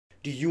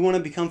Do you want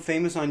to become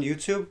famous on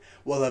YouTube?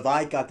 Well, have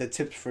I got the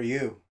tips for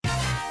you.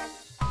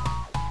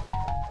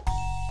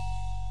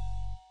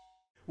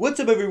 What's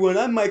up everyone,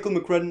 I'm Michael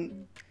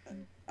McCrudden.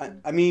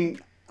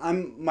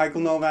 I'm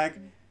Michael Novak,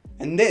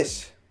 and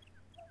this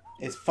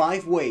is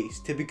 5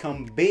 ways to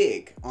become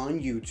big on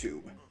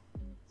YouTube.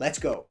 Let's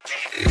go.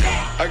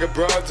 I got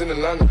broads in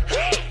Atlanta,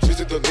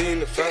 she's at the lean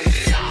the family,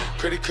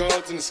 credit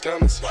cards in the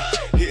scammers,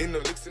 hitting the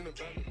licks in the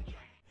van.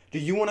 Do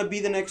you want to be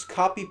the next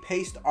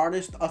copy-paste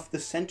artist of the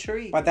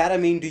century? By that I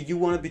mean, do you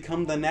want to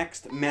become the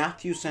next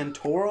Matthew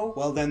Santoro?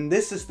 Well then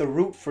this is the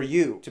route for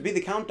you. To be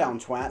the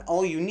countdown twat,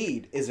 all you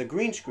need is a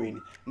green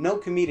screen, no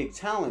comedic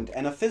talent,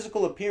 and a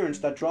physical appearance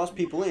that draws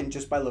people in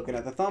just by looking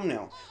at the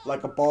thumbnail.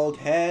 Like a bald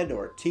head,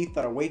 or teeth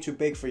that are way too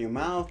big for your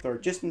mouth, or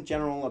just in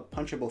general a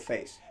punchable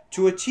face.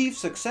 To achieve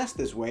success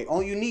this way,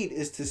 all you need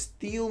is to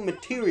steal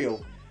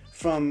material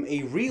from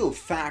a real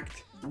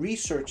fact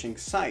researching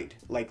site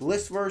like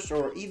Listverse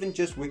or even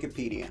just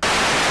Wikipedia.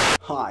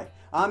 Hi,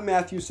 I'm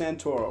Matthew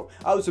Santoro.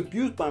 I was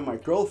abused by my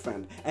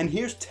girlfriend, and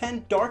here's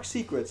 10 dark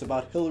secrets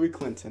about Hillary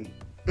Clinton.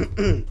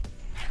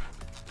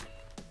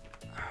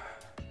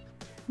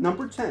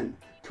 Number 10.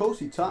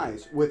 Cozy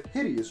ties with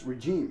hideous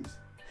regimes.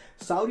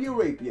 Saudi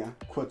Arabia,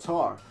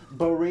 Qatar,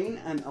 Bahrain,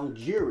 and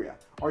Algeria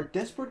are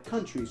desperate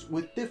countries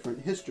with different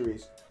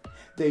histories.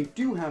 They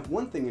do have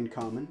one thing in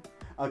common: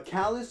 a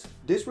callous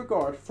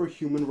disregard for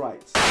human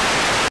rights.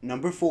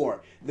 Number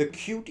 4. The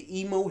cute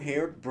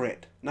emo-haired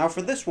Brit. Now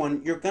for this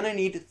one, you're gonna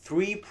need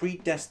 3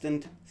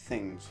 predestined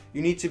things.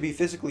 You need to be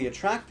physically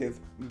attractive,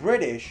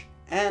 British,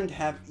 and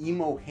have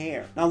emo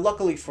hair. Now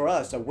luckily for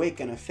us, a wig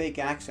and a fake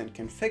accent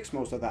can fix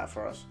most of that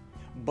for us.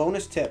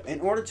 Bonus tip, in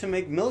order to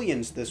make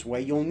millions this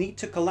way, you'll need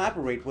to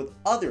collaborate with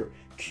other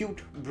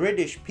cute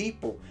British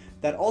people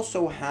that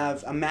also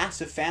have a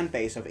massive fan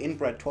base of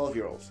inbred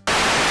 12-year-olds.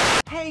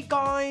 Hey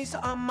guys,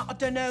 I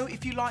don't know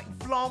if you like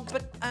vlogs,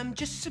 but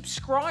just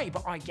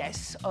subscribe, I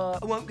guess. I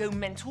won't go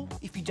mental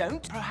if you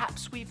don't.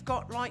 Perhaps we've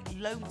got like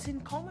loads in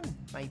common,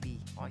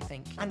 maybe, I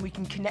think. And we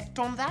can connect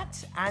on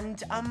that,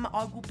 and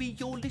I will be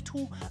your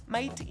little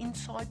mate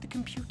inside the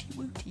computy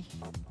wooty.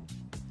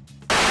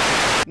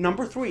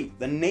 Number 3.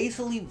 The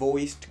nasally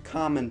voiced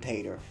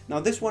commentator. Now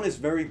this one is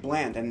very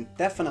bland and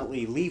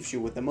definitely leaves you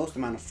with the most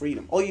amount of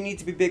freedom. All you need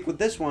to be big with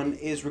this one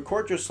is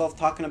record yourself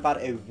talking about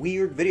a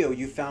weird video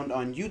you found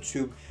on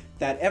YouTube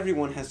that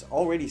everyone has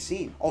already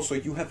seen. Also,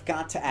 you have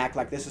got to act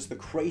like this is the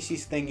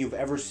craziest thing you've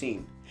ever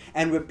seen,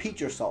 and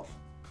repeat yourself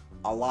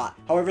a lot.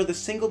 However, the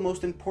single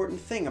most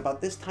important thing about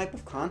this type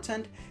of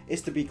content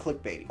is to be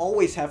clickbaity.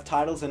 Always have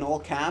titles in all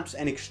caps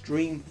and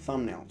extreme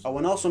thumbnails. Oh,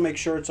 and also make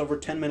sure it's over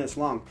 10 minutes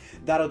long.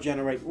 That'll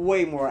generate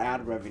way more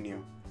ad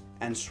revenue.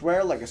 And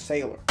swear like a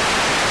sailor.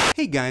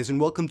 Hey guys, and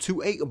welcome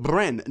to a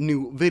brand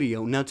new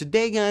video. Now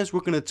today guys, we're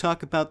gonna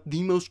talk about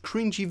the most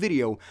cringy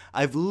video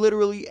I've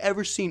literally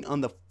ever seen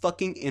on the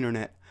fucking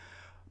internet.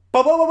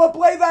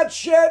 Play that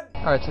shit!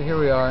 Alright, so here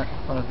we are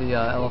in front of the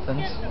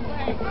elephants.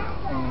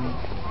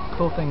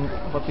 Cool thing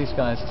about these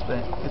guys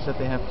is that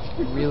they have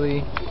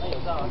really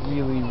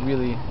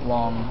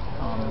long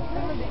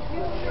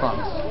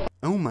fronts.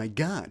 Oh my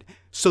god.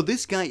 So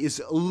this guy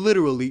is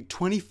literally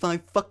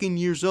 25 fucking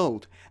years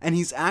old, and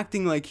he's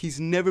acting like he's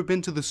never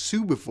been to the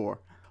zoo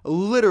before.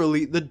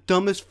 Literally the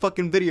dumbest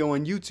fucking video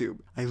on YouTube.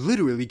 I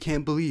literally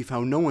can't believe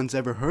how no one's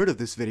ever heard of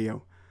this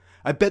video.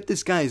 I bet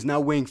this guy is now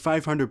weighing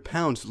 500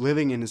 pounds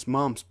living in his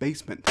mom's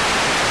basement.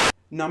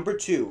 Number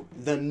 2.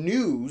 The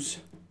news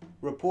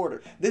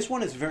reporter. This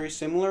one is very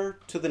similar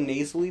to the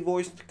nasally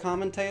voiced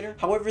commentator.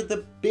 However,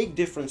 the big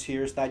difference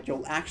here is that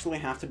you'll actually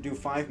have to do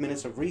 5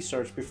 minutes of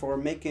research before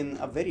making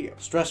a video.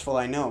 Stressful,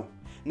 I know.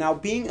 Now,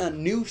 being a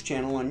news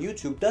channel on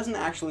YouTube doesn't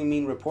actually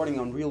mean reporting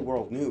on real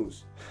world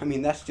news. I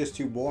mean, that's just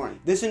too boring.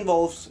 This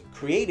involves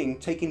creating,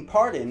 taking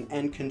part in,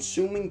 and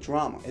consuming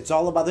drama. It's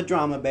all about the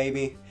drama,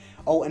 baby.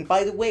 Oh, and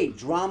by the way,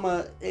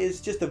 drama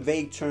is just a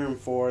vague term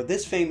for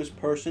this famous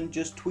person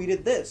just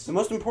tweeted this. The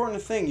most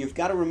important thing you've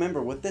got to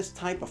remember with this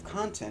type of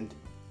content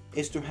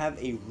is to have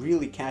a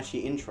really catchy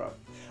intro.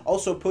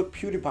 Also, put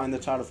PewDiePie in the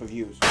title for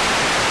views.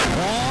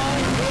 What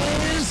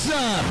is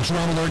up,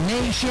 Drama Lord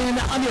Nation?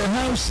 I'm your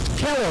host,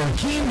 Killer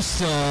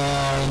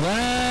Keemstar.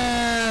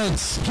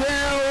 Let's get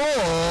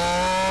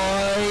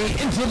right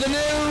into the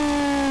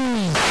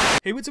news.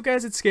 Hey, what's up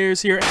guys, it's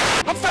Scarce here.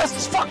 I'm fast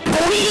as fuck,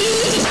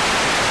 boy!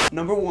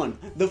 Number 1.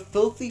 The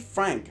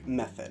Filthyfrank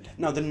method.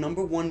 Now, the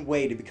number 1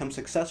 way to become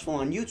successful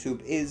on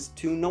YouTube is,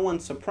 to no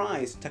one's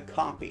surprise, to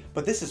copy.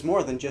 But this is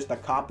more than just a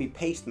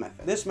copy-paste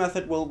method. This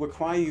method will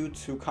require you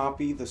to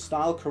copy the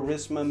style,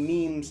 charisma,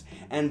 memes,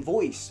 and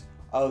voice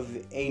of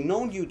a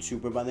known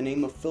YouTuber by the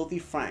name of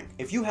Filthyfrank.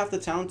 If you have the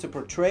talent to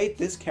portray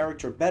this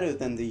character better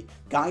than the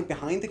guy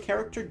behind the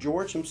character,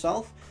 George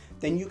himself,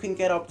 then you can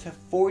get up to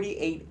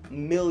 48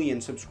 million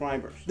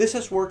subscribers. This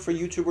has worked for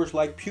YouTubers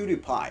like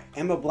PewDiePie,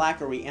 Emma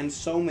Blackery, and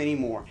so many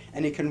more,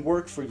 and it can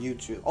work for you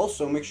too.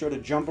 Also, make sure to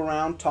jump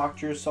around, talk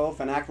to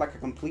yourself, and act like a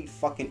complete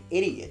fucking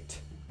idiot.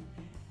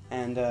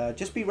 And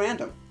just be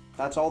random.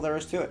 That's all there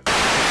is to it.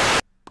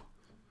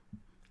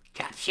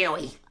 Chop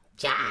suey.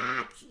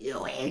 Chop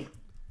suey.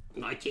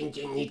 No Chin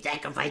needs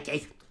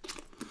sacrifices.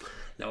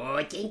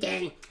 No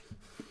Chin.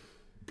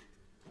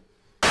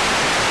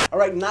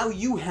 Alright, now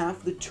you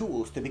have the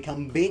tools to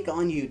become big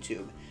on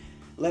YouTube.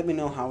 Let me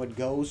know how it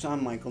goes.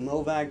 I'm Michael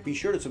Novak. Be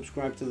sure to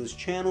subscribe to this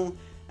channel,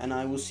 and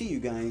I will see you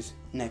guys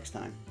next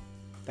time.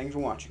 Thanks for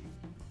watching.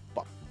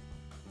 Bye.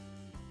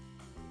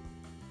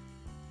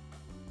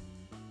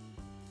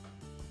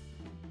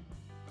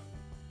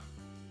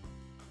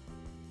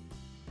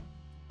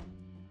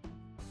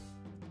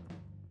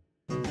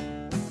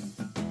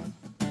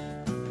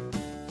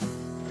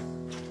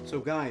 So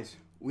guys,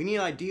 we need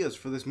ideas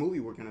for this movie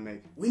we're gonna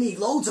make. We need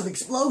loads of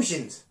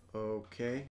explosions. Okay.